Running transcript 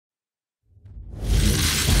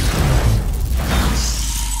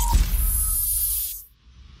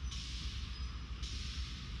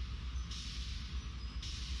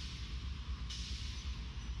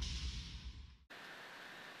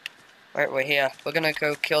Right, we're here. We're gonna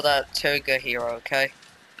go kill that Toga hero, okay?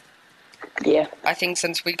 Yeah. I think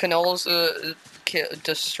since we can also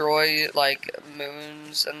destroy, like,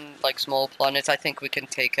 moons and, like, small planets, I think we can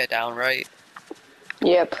take her down, right?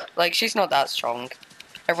 Yep. Like, she's not that strong.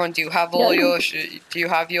 Everyone, do you have all your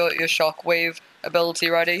your shockwave ability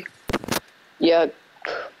ready? Yep.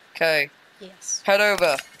 Okay. Yes. Head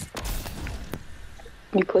over.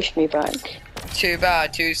 You pushed me back. Too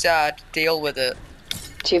bad, too sad. Deal with it.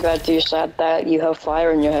 Too bad you said that you have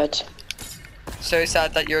fire in your head. So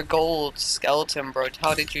sad that you're a gold skeleton, bro.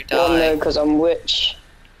 How did you die? Well, no, because I'm witch.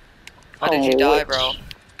 How did you die, bro?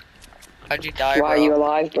 How'd you die, Why bro? are you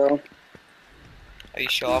alive, bro? Are you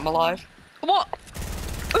sure I'm alive? What?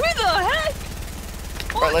 Who the heck?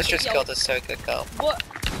 Right, let's just kill this Toga girl. What?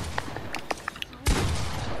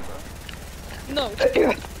 No.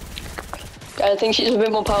 I think she's a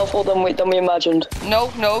bit more powerful than we imagined.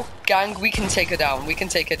 No, no, gang, we can take her down. We can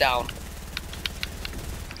take her down.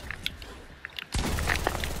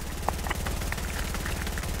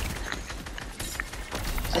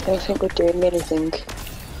 I don't think we're doing anything.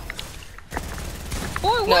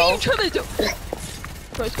 Boy, what No. are you trying to do?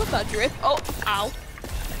 Bro, it's got that drip. Oh, ow.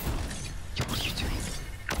 What are you doing?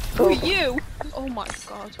 Who are you? Oh my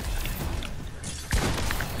god.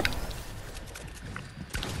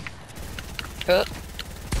 Huh?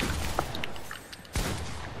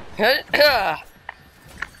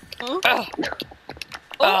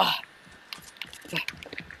 Huh?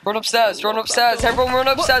 Run upstairs, run upstairs. Everyone run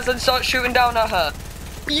upstairs and start shooting down at her.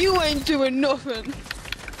 You ain't doing nothing.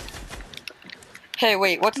 Hey,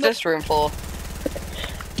 wait, what's this room for?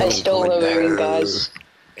 I stole the room, guys.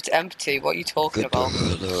 It's empty. What are you talking about?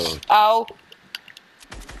 Ow.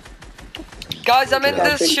 Guys, I'm in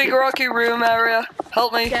this Shigaraki room area.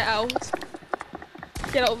 Help me. Get out.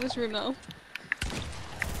 Get out of this room now.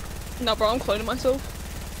 No, bro, I'm cloning myself.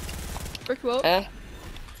 Break you up. Eh?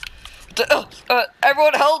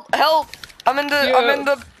 Everyone, help! Help! I'm in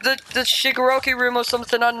the Shigaraki room or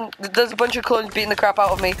something, and there's a bunch of clones beating the crap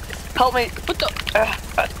out of me. Help me! What the?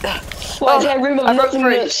 Why is that room of I broke free.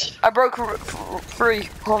 nothingness? I broke free.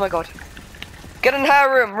 Oh my god! Get in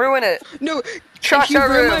her room. Ruin it. No. Trash if you her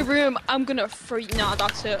ruin room. my room, I'm gonna freak. Nah,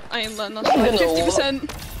 that's it. I ain't letting that I'm slide. gonna 50%.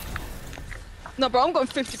 No, bro, I'm going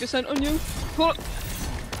 50% on you. Hold on.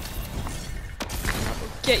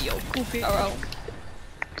 Get your goofy out.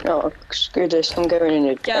 Oh, screw this. I'm going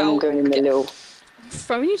in Get I'm out. going in the middle. I'm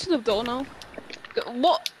throwing you to the door now.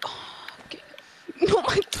 What?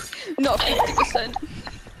 Not 50%.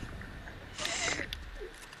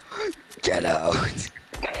 Get out.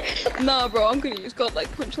 Nah, bro, I'm gonna use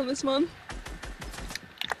godlike punch on this man.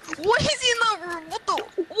 What is in that room? What the?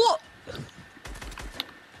 What?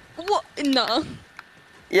 What? Nah.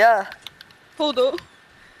 Yeah. Hold up.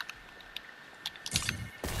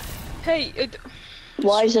 Hey,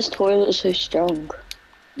 Why is this toilet so strong?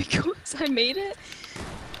 because I made it.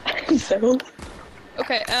 So?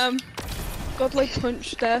 Okay, godlike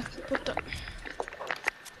punch there. What the?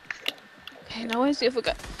 Okay, now where's the other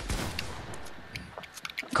guy?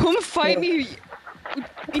 Come fight me.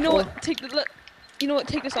 You know what? Take the. You know what?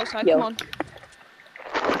 Take this outside. Yo. Come on.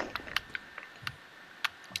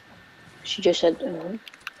 She just said.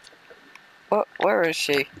 What? Where is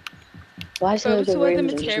she? Why is Bro, there so where the room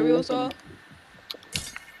there's materials are. nothing?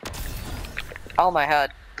 Oh my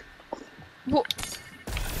head. What?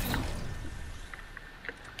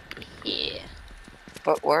 Yeah.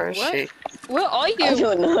 But where is What? she? Where are I you?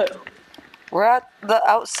 don't know. We're at the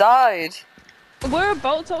outside.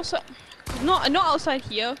 Whereabouts outside? Not outside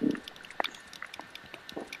here.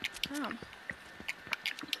 Damn.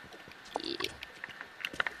 Yeah.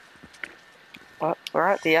 We're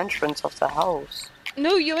at the entrance of the house.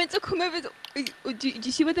 No, you meant to come over. Do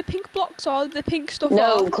you see where the pink blocks are? The pink stuff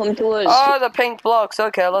No, are? come to us. Oh, the pink blocks.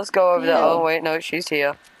 Okay, let's go over there. Yeah. Oh wait, no, she's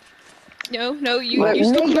here. No, you Bro,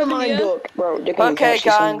 still make your come mind here. up, bro. They're gonna Okay, catch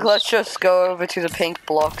you gang, soon. let's just go over to the pink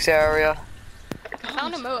blocks area. I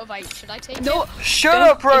found a motorbike. Should I take No, it? Shut Don't-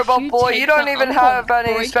 up, robot if you boy. take You don't that, even I'm have gonna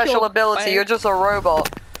any break special your ability. back. You're just a robot.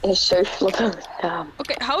 It's so flippant. Damn.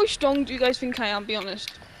 Okay, how strong do you guys think I am? Be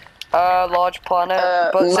honest. Large planet.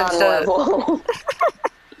 But Man since the level.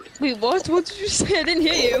 Wait, what? What did you say? I didn't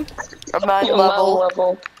hear you. a man You're level. man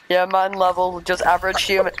level. Yeah, man level. Just average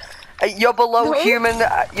human. You're below No. human.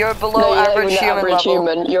 You're below No, you're average not even human average level.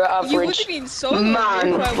 human. You're You would average. have been so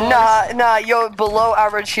Man. good if I was. Nah, you're below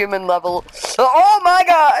average human level. Oh my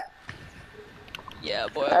god! Yeah,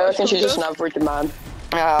 boy. I reckon she's just an not. average man.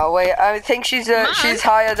 Oh wait, I think she's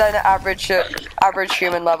higher than average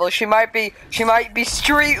human level. She might be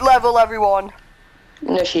street level, everyone.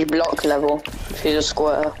 No, she's block level. She's a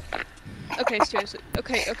square. Okay, seriously.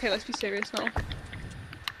 Okay, let's be serious now.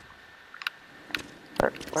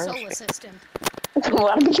 Where is Solar she? system.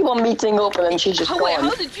 Why did you want meeting up and then she's just Wait, gone?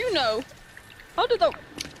 how did you know? How did that...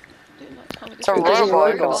 Did not tell me It's a this. Because he's a robot.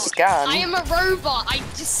 You can robot. scan. I am a robot. I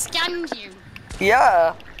just scanned you.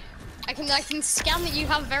 Yeah. I can scan that you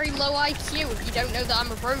have very low IQ if you don't know that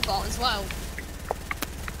I'm a robot as well.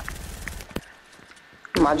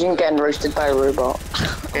 Imagine getting roasted by a robot.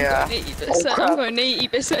 Yeah. 80%. Oh, crap. I'm going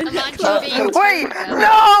 80%. Imagine being Wait, Toga.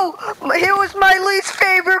 no! He was my least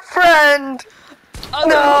favorite friend. I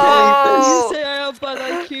No! don't believe you say I have bad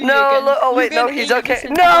IQ. No, look, oh wait, no, he's okay.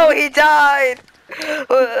 No, he died.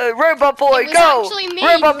 Robot boy, It was go! actually me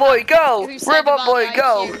Robot who boy, had- go! who said Robot about boy, the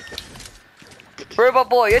go! IQ. Robot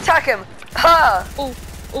boy, attack him! Ha! Oh,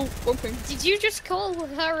 one thing. Did you just call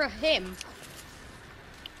her a him?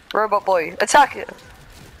 Robot boy, attack it.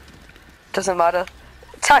 Doesn't matter.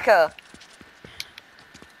 Attack her.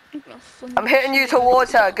 I'm hitting you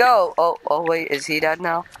towards her. Go. Oh wait, is he dead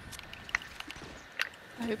now?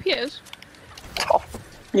 I hope he is. Oh,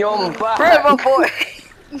 You're back. Robot boy.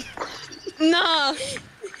 Nah.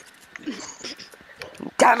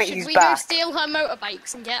 Damn it, Should he's we go back. steal her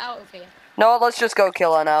motorbikes and get out of here? No, let's just go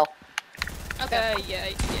kill her now. Yeah.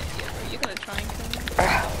 You're gonna try and kill me.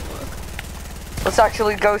 Let's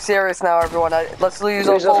actually go serious now, everyone. Let's use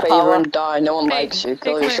our Lose a full favor power. and die. No one likes you.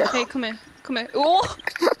 Kill yourself. Come here. Oh!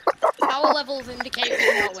 Power levels indicate we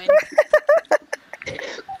do not win.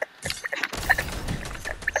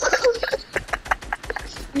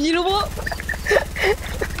 You know what?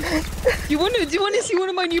 Do you want to see one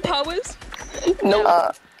of my new powers? No.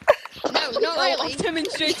 No, not I'll really.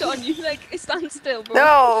 demonstrate it on you. Like, stand still, bro.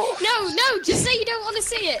 No. No, just say you don't want to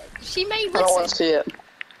see it. She may I don't want listen. to see it.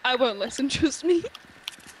 I won't listen, trust me.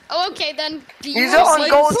 Oh, okay then. Do you Use it wanna on see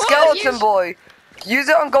Gold it? Skeleton Use- Boy. Use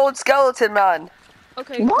it on Gold Skeleton Man.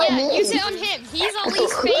 Okay. What? Yeah, use it on him. He's our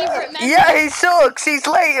least favorite member. Yeah, he sucks. He's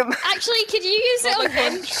lame. Actually, could you use it on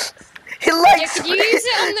him? He Yeah, likes. could you use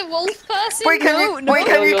it on the wolf person? Wait, can you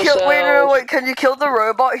Kill kill? Wait, no, yourself. wait. Can you kill the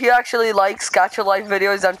robot? He actually likes Gacha Life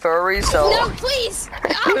videos and furries. So. No, please!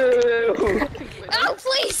 Oh, oh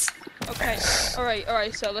please! Okay.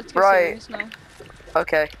 Alright, so let's get Right. serious now.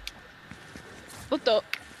 Okay. What the?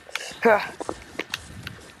 no,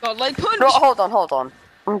 God, like punch! hold on.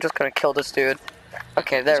 I'm just gonna kill this dude.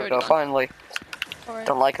 Okay, there He's we go. already Finally. Alright.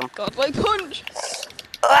 Don't like him. God, like punch!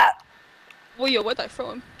 Ah! Well, yo, where'd I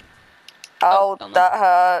throw him? Ow, down that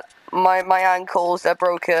hurt. My ankles, they're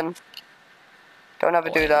broken. Don't ever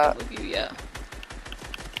Oh, do I that. don't believe you, yeah.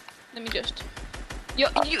 Let me just... You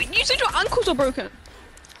said your ankles are broken!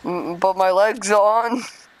 But my legs aren't.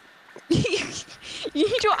 You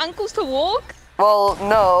need your ankles to walk? Well,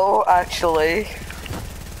 no, actually.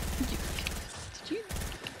 Did you...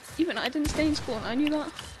 Even I didn't stay in school and I knew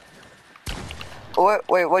that.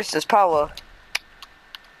 Wait, what's this power?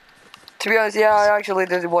 To be honest, yeah, I actually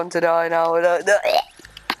did want to die now. I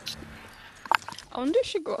wonder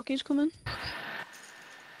if Shigaki's coming.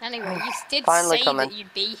 Anyway, you did Finally say coming. that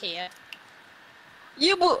you'd be here.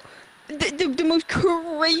 Yeah, but the most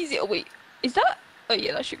crazy... Oh, wait. Is that... Oh,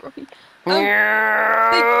 yeah, that's Shigaki. Big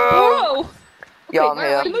bro! Yeah, I'm where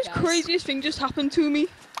here. are The you? most guys? craziest thing just happened to me.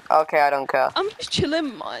 Okay, I don't care. I'm just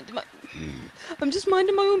chilling, I'm just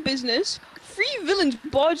minding my own business. 3 villains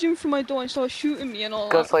barged in through my door and started shooting me and all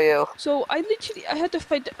Good that. for you. So I had to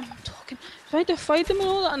fight them. I'm talking. So I had to fight them and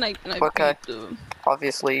all that, and I Okay. beat them.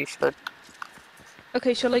 Obviously, you should.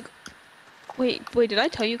 Okay, so like, wait, did I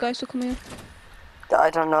tell you guys to come here? I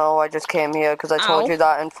don't know, I just came here because I told Ow. you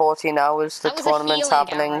that in 14 hours the That was a tournament's healing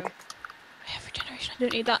happening. arrow. I have regeneration. I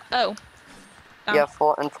don't need that. Oh. Damn. Yeah,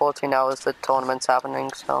 in 14 hours the tournament's happening,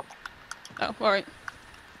 so. Oh, alright.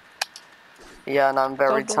 Yeah, and I'm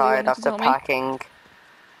very God, what tired you wanted to after tell me? packing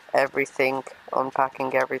everything,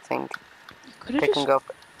 unpacking everything, You could have picking just.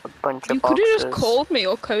 up a bunch You of could boxes. have just called me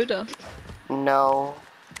or Coda. No,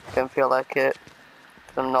 don't feel like it.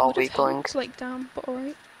 I'm not a weakling. It's like damn, but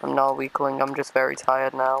alright. I'm not a weakling, I'm just very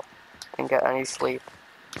tired now. Didn't get any sleep.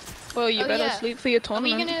 Well, you Oh, better yeah. sleep for your Are we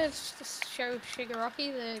tournament. gonna show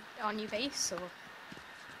Shigaraki our new base, or?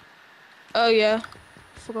 Oh yeah,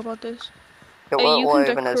 forgot about this. It Hey, you what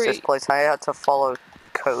can even is this decorate- place? I had to follow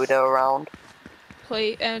Coda around.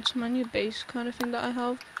 Play to my new base kind of thing that I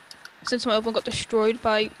have. Since my other one got destroyed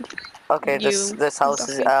by. Okay, this You house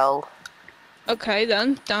is Duffy. L. Okay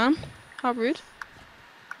then, damn, how rude.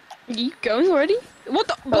 You going already? What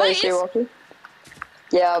the? Oh, Blaze? is she walking?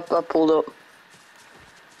 Yeah, I pulled up.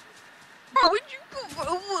 Bro, would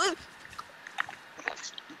you?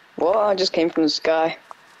 What? I just came from the sky.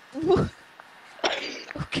 What?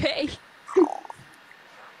 Okay.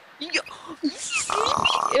 Yo, you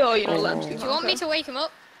sleepy? Oh, you're not allowed to. Do you want me to wake him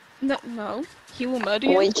up? No, no. He will murder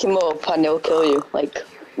you. Wake him up and he'll kill you. Like, death.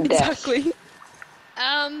 Exactly.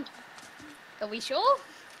 Are we sure?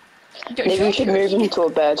 Maybe we should move him to a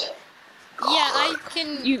bed. Yeah, I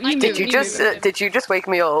can. You I move Did it, you just move it. did you just wake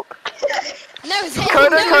me up? No,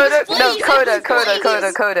 Coda, no, Coda.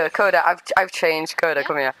 I've changed. Coda, Yeah?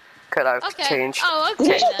 come here. Coda, I've Okay. changed. Oh, Did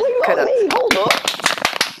okay you just then. blame it Could on have. me? Hold up.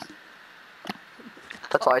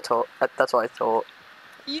 That's what I thought. That's what I thought.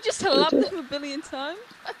 You just slapped him a billion times.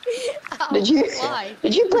 Oh, Did you? Why?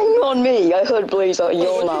 Did you blame it on me? I heard Blaze out of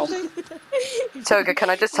your What mouth. did you say? Toga, can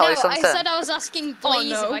I just tell No, you something? I said I was asking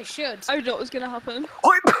Blaze no. if I should. I know what was gonna happen.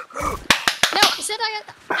 No,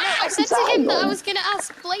 I said to him that I was gonna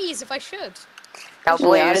ask Blaze if I should. Now, Yeah, I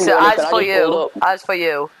Blaze, didn't do anything, I just pulled up. as for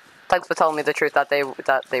you, thanks for telling me the truth that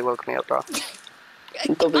they woke me up, bro. I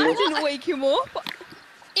W. didn't wake him up.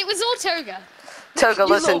 It was all Toga. Toga, You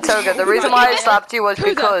listen, lot- Toga. The reason why I slapped you was Coda,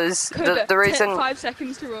 because Coda, the reason 5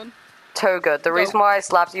 seconds to run. Toga. The Go. reason why I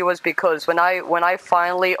slapped you was because when I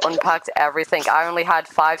finally unpacked everything, I only had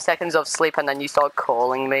 5 seconds of sleep, and then you started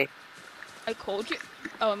calling me. I called you.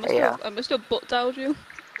 Oh, Yeah. I must have butt dialed you.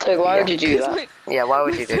 So why would you do 'Cause that? my- Yeah, why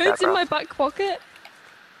would my you do that, phone's in bro? my back pocket.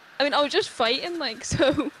 I mean, I was just fighting, like,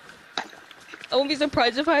 so. I won't be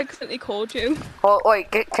surprised if I accidentally called you. Well, wait,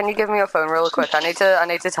 can you give me your phone real quick? I need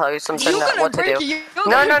to tell you something. You're gonna What to break do. it. You're No,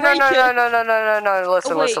 gonna no, no, break no, it. no, no, no, no, no, no.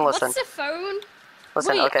 Listen, Oh, wait, listen, What's listen. the phone?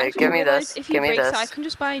 Listen, Wait, okay, actually, give me realised this. If he Give me breaks it, I this. can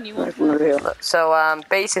just buy a new one. Like, for real. So,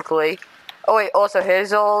 basically. Oh wait, also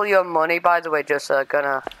here's all your money, by the way. Just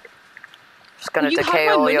gonna You have decay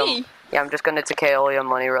my all your. money? Yeah, I'm just gonna decay all your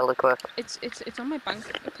money really quick. It's on my bank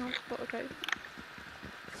account, but okay.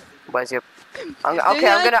 Where's your? I'm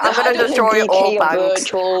Yeah, gonna How does it destroy all decay a banks.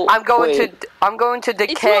 virtual- I'm going Wait. to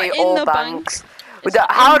decay not in all the bank. banks. It's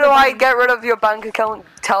not How in do the I bank. get rid of your bank account?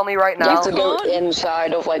 Tell me right You have now. to go Can't.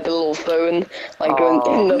 inside of like the little phone, like going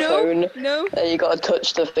in the No, phone. no. And you gotta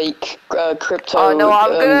touch the fake crypto. Oh no,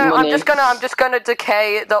 I'm money. just gonna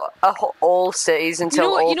decay all cities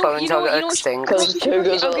until all phones are extinct. Because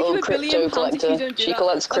Toga's a I'll give you little £1 billion crypto if you collector. don't do She that.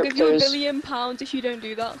 collects I'll give you £1 cryptos. billion if you don't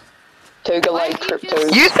do that. Toga Why like don't you cryptos.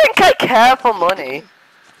 just- You think I care for money?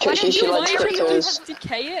 Why don't She you likes bury all cryptos. of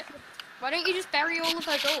Decay it. Why don't you just bury all of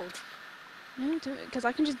her gold? No, do it, because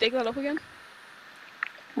I can just dig that up again.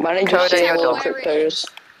 Why don't you Toga, just you're sell all dumb. cryptos?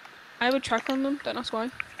 I have a track on them, don't ask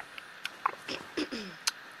why.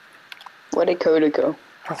 Where did Coda go?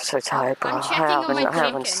 I'm so tired, bro. I'm I checking on my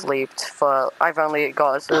haven't chicken. slept for. I've only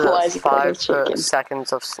got Why is he got a 5 chicken?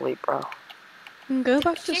 seconds of sleep, bro. Go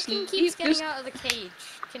back to Chicken sleep. keeps getting Just- out of the cage.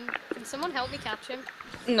 Can someone help me catch him?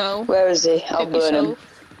 No. Where is he? I'll Shoot burn him. yourself.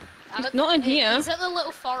 He's not in here. He's at the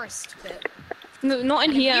little forest bit. No, not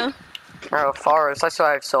in here. Oh, forest. I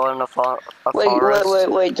swear I saw in a forest.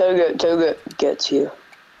 Wait, Toga, get to you.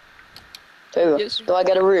 Toga, Yes. do I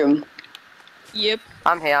get a room? Yep.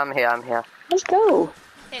 I'm here. Let's go.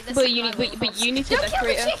 Okay, this But is you my need, little but house. you need to Don't kill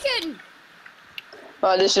decorate the it. chicken!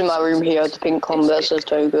 Right, this is my room here, the pink column that says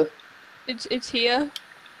Toga. It's here.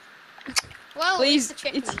 Well, Please, at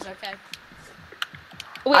least the chicken's okay.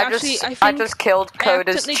 Wait, I actually, just I think killed I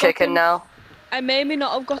Coda's accidentally got chicken them. now. I may or may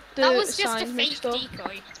not have got the That was just a signs fake mixed up.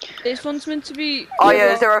 decoy. This one's meant to be. Oh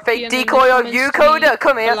yeah, is there a fake and then the decoy of comments you, to be Coda?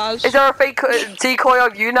 Come here. allows- Is there a fake decoy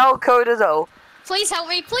of you now, Coda? Though. Please help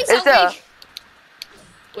me! Please Is help there? me!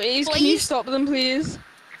 Please, can you Please? stop them, please?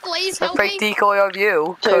 Please A help fake me! decoy of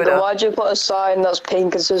you, Toga, Coda. why'd you put a sign that's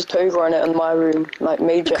pink and says Toga on it in my room? Like,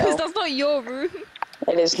 major Because L. that's not your room.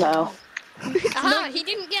 It is now. Aha! He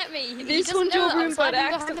didn't get me! He This doesn't one's know your that I room, was but I hiding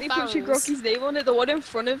behind accidentally the put your barrels. Grocky's name on it. The one in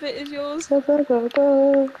front of it is yours.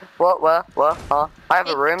 What? Huh? I have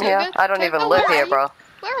Hey, a room here? Toga? I don't Toga, even live where here, are bro. you?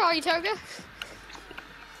 Where are you, Toga?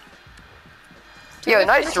 Yo, Toga,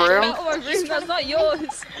 nice come room. Out of my room, that's not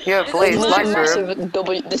yours. Yo, please, is nice mine. room. Massive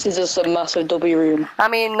W. This is just a massive W room. I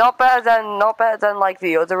mean, not better than like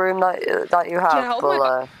the other room that you have, out of but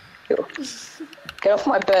my Get off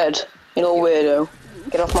my bed, you little weirdo.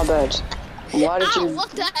 Get off my bed. Why did Ow, you? what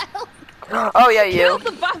the hell? oh yeah, Get you. out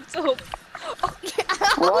the bathtub.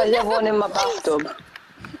 Why is everyone in my bathtub?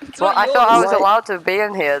 It's Well, not I thought I was Why- allowed to be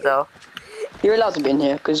in here though. You're allowed to be in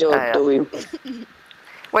here because you're Oh, yeah. W.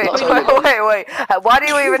 Wait, Not wait. Why do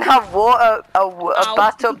you even have water? A Ow.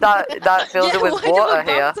 bathtub that fills it with why do water a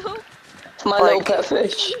here? bathtub? My Like- little pet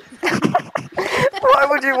fish. Why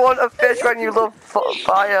would you want a fish when you love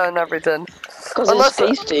fire and everything? Because Unless-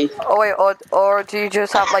 it's tasty. Oh wait, or do you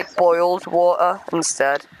just have like boiled water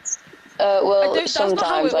instead? Well, That's not how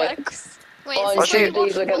sometimes it like works. Wait, on is this do you- like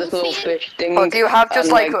Tuesdays I get this little Wolfie? fish thing. Or do you have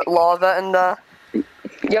just and, like lava in there?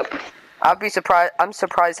 Yep. I'd be surprised. I'm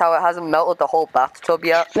surprised how it hasn't melted the whole bathtub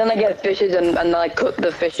yet. Then I get fishes and I cook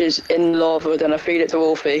the fishes in lava. Then I feed it to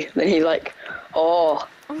Wolfie. Then he's like, oh.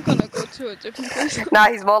 I'm gonna go to a different place. Nah,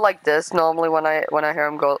 he's more like this normally when I hear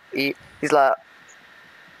him go eat. He's like,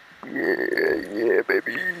 yeah,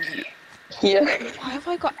 baby. Yeah. Why have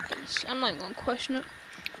I got ice? I'm not gonna question it.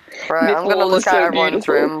 Right, I'm gonna This look is at so everyone's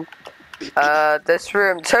beautiful. room. This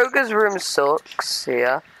room, Toga's room sucks.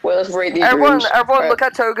 Yeah. Well, let's rate these Everyone, rooms. everyone, Right. look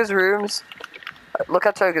at Toga's rooms. Look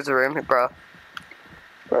at Toga's room, bro.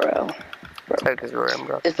 Bro. Toga's room,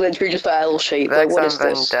 bro. It's literally just a L shape. Like, Vex what and is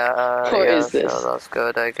this? Vendetta. What Yeah, is this? sure, that's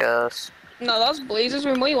good, I guess. No, that's Blaze's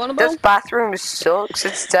room. What you want This about? bathroom sucks.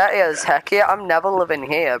 It's dirty as heck here. I'm never living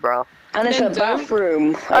here, bro. And it's a Then don't. bathroom.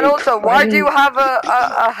 And like, also, why do you didn't- have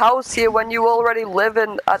a house here when you already live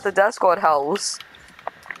at the Discord house?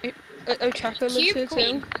 Chaka lives Cube here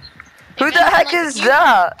queen. too. Who If the anything, heck like, is you-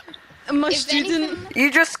 that? My If student. anything,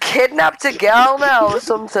 You just kidnapped a girl now or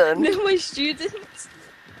something? No, my student.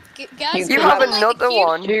 guys, You if have anything, like, the another cube-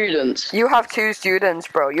 one. Students. You have 2 students,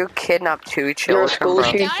 bro. You kidnapped 2 You're a children, school bro.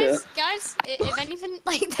 shooter. Guys, if anything,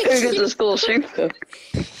 like the Who gets a cube. school shooter?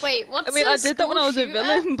 Wait, what's I mean, a I did that when I was a school shooter?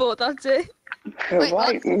 villain, but that's it. Wait,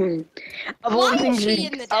 Why? what? Of Why all the is things she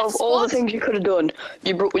in the death out of all the squad? things you could have done,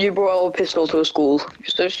 you brought a pistol to a school. You're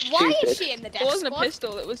so stupid. Why is she in the It death wasn't a squad?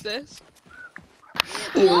 pistol, it was this.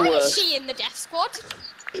 Even Why worse. is she in the death squad?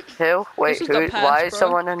 Who? Wait, This is who? the past, Why is bro.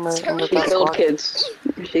 someone in the She death killed squad? kids.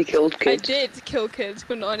 She killed I kids. did kill kids,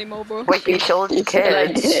 but not anymore, bro. Wait, you killed You said I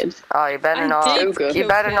kids? did. Oh, you better I not. did Toga. You kill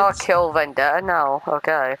better not kids. kill Vendetta now.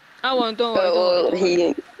 Okay. I won't, don't worry, Well, don't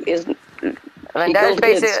worry. he is.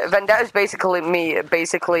 Vendetta's basically me,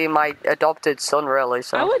 basically my adopted son, really.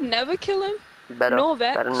 So I would never kill him. better, no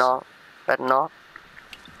Vex. better not, better not.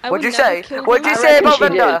 I What'd would you never say? kill What'd them. you I say reckon about she did.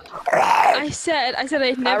 Vendetta? I said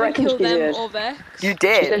I'd never reckon kill she them did. or Vex. You She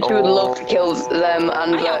did. said she would love to kill them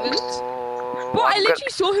and I Vex. haven't. Bro, I I'm literally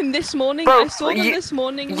saw him this morning. Bro, I saw them you- this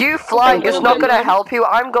morning. You flying is Cold not gonna blood. help you.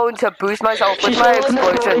 I'm going to boost myself with She's my still in the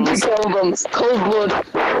room to explosions. kill them. Cold blood.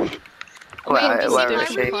 Where- going to where a is different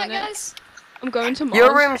she? Yeah, planet. guys. I'm going to Mars.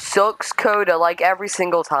 Your room sucks, Coda, like every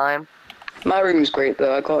single time. My room's great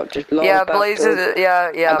though. I got just lava Yeah, bathtub. Blaze's. I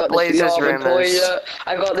Yeah, got Blaze's this lava room is. toilet.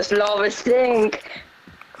 I got this lava sink.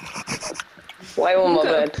 Why on my Okay.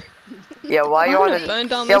 bed? Yeah, why you I'm wanna? gonna burn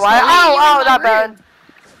down Yeah, this why? house. Ow, You're in ow, my that room. burn.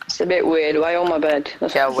 It's a bit weird. Why on my bed?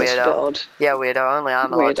 That's, Yeah, that's a bit weirdo. odd. Yeah, weirdo. Only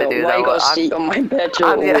I'm allowed to Weirdo. do Why you that. got a seat on my bed, you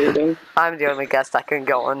I'm little the- weirdo? I'm the only guest that can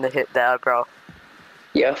go on the hit there, bro.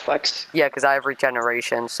 Yeah, facts. Yeah, because I have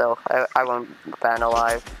regeneration, so I won't burn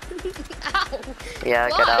alive. Ow. Yeah,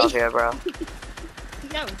 get out of Why? here, bro.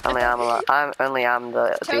 No. Only I'm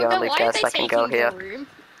the Toga, only why are guest they that can taking go your here. room?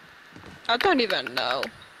 I don't even know.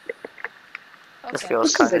 This Okay. feels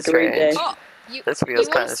This kind of is a great strange. day. Oh, This feels you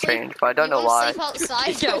wanna kind of sleep- strange, but I don't you know wanna why. sleep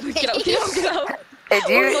outside get out, with get out, me? get out, get out. Hey,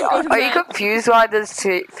 do you, I'm not going are you back. confused why this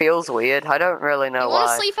feels weird? I don't really know You want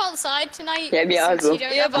to why. sleep outside tonight? Yeah, me since either. you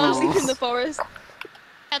don't Yeah, have but a I'll Oh. sleep house? in the forest.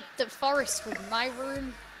 At the forest with my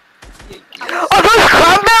room. Oh, those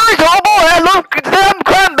cranberries! Oh boy, look, them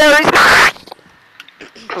cranberries!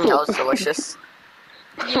 That was delicious.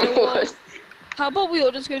 You know what? How about we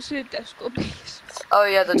all just go to the Discord base? Oh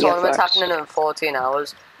yeah, the Yeah, tournament's facts. happening in 14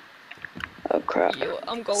 hours. Oh crap.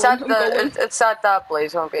 I'm going. Sad I'm that, going. it's sad that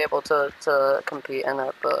Blaze won't be able to compete in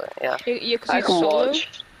it, but yeah, Yeah, because I he's can solo. watch.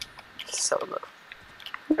 solo.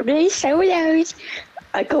 Really solos.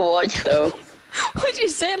 I can watch though. Why'd you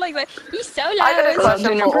say it like that? He's solo. I got a Well,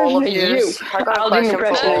 question for all of you. I got a I'll do an question for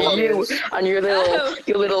impression all of of you you. and your Oh.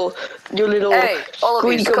 little Hey, all of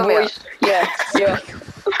you, squeaker come here. voice. Yeah, yeah.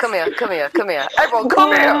 Come here, come here, come here. Everyone,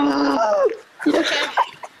 come here! Okay.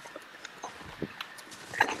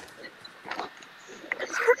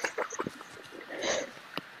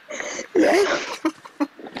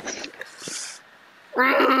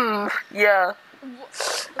 Yeah.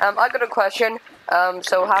 I got a question.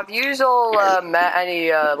 So have yous all met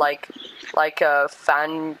any like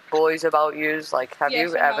fanboys about yous? Like, have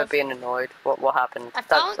Yes, you I ever have. been annoyed? What happened? I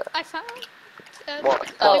That's found.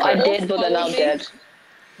 What? Oh, I Like, did, but they're now follow me. dead.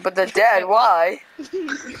 But they're dead. Why?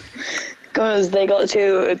 Because they got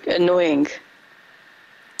too annoying.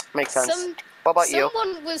 Makes sense. Some, What about you?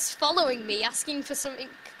 someone was following me asking for something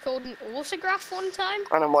called an autograph one time.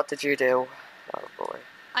 And then what did you do? Oh boy.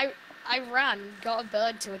 I ran, got a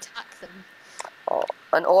bird to attack them. Oh.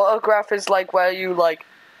 An autograph is like where you like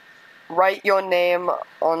write your name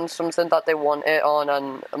on something that they want it on,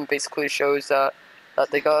 and basically shows that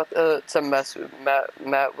they got to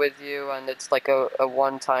met with you, and it's like a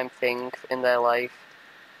one-time thing in their life.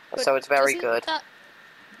 But So it's very doesn't good. That,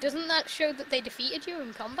 Doesn't that show that they defeated you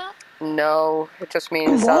in combat? No, it just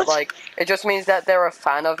means that What? it just means that they're a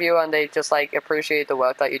fan of you and they just appreciate the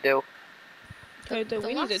work that you do. Coda,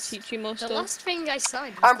 we need to teach you more The stuff. last thing I said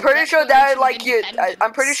was I'm the pretty sure that Declaration of you.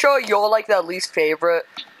 I'm pretty Independence. sure you're their least favorite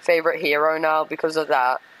hero now because of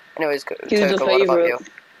that. Anyways, Who's the Toga, what about you?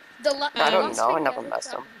 favourite? I don't last know. I thing never ever met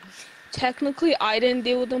said. them. Technically, I didn't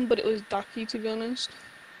deal with them, but it was Ducky, to be honest.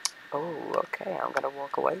 Oh, okay. I'm gonna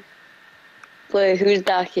walk away. Wait, who's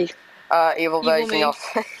Daki? Evil version me. of.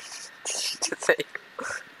 Just say,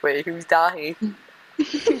 wait, who's Dahi?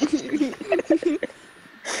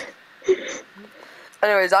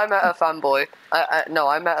 Anyways, I met a fanboy.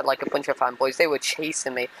 I met a bunch of fanboys. They were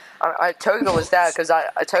chasing me. Toga was there because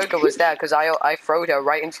I throwed her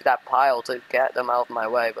right into that pile to get them out of my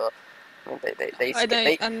way. But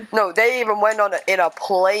they even went in a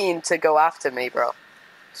plane to go after me, bro.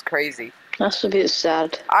 It's crazy. That's a bit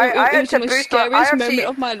sad. I It had was to the most boost my. scariest moment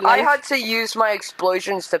of my I life. had to use my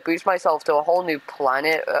explosions to boost myself to a whole new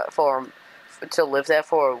planet to live there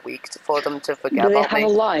for a week for them to forget Do they about have me. a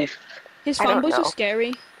life? His I don't fanboys know. are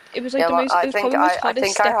scary. It was Yeah, the but most. It was probably the most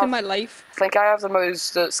hardest step in my life. I think I have the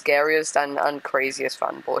most scariest and craziest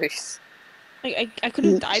fanboys. I could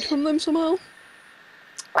have died from them somehow.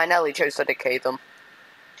 I nearly chose to decay them.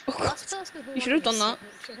 Oh, God. Last person who You should have done that.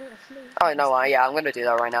 Oh no, yeah, I'm gonna do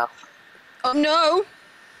that right now. Oh no!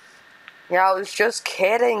 Yeah, I was just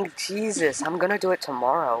kidding. Jesus, I'm gonna do it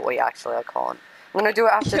tomorrow. Wait, actually, I can't. I'm gonna do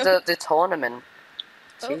it after the tournament.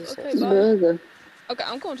 Oh, Jesus. okay, bye. Burger. Okay,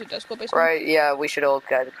 I'm going to Discord base now. Right, yeah, we should all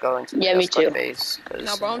go into the Yeah, me Discord too. base.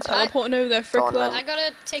 Now, bro, I'm teleporting over there. Frick Tournament. that. I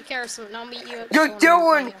gotta take care of something. I'll meet you at the You're tournament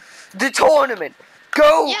doing later. the tournament!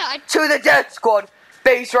 Go Yeah, to the Death Squad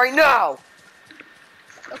base right now!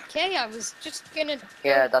 Okay, I was just gonna go.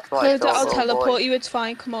 Yeah, that's what I Coda, thought, I'll little teleport boy. you. It's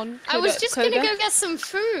fine. Come on. I was Coda, just Coda. gonna go get some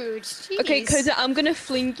food. Jeez. Okay, Coda, I'm gonna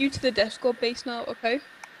fling you to the Discord base now. Okay.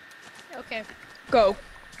 Okay. Go.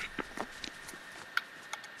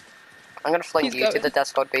 I'm gonna fling He's you to going. the Death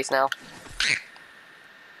Squad base now.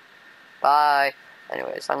 Bye.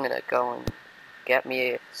 Anyways, I'm gonna go and get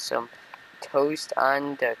me some toast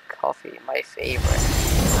and coffee, my favorite.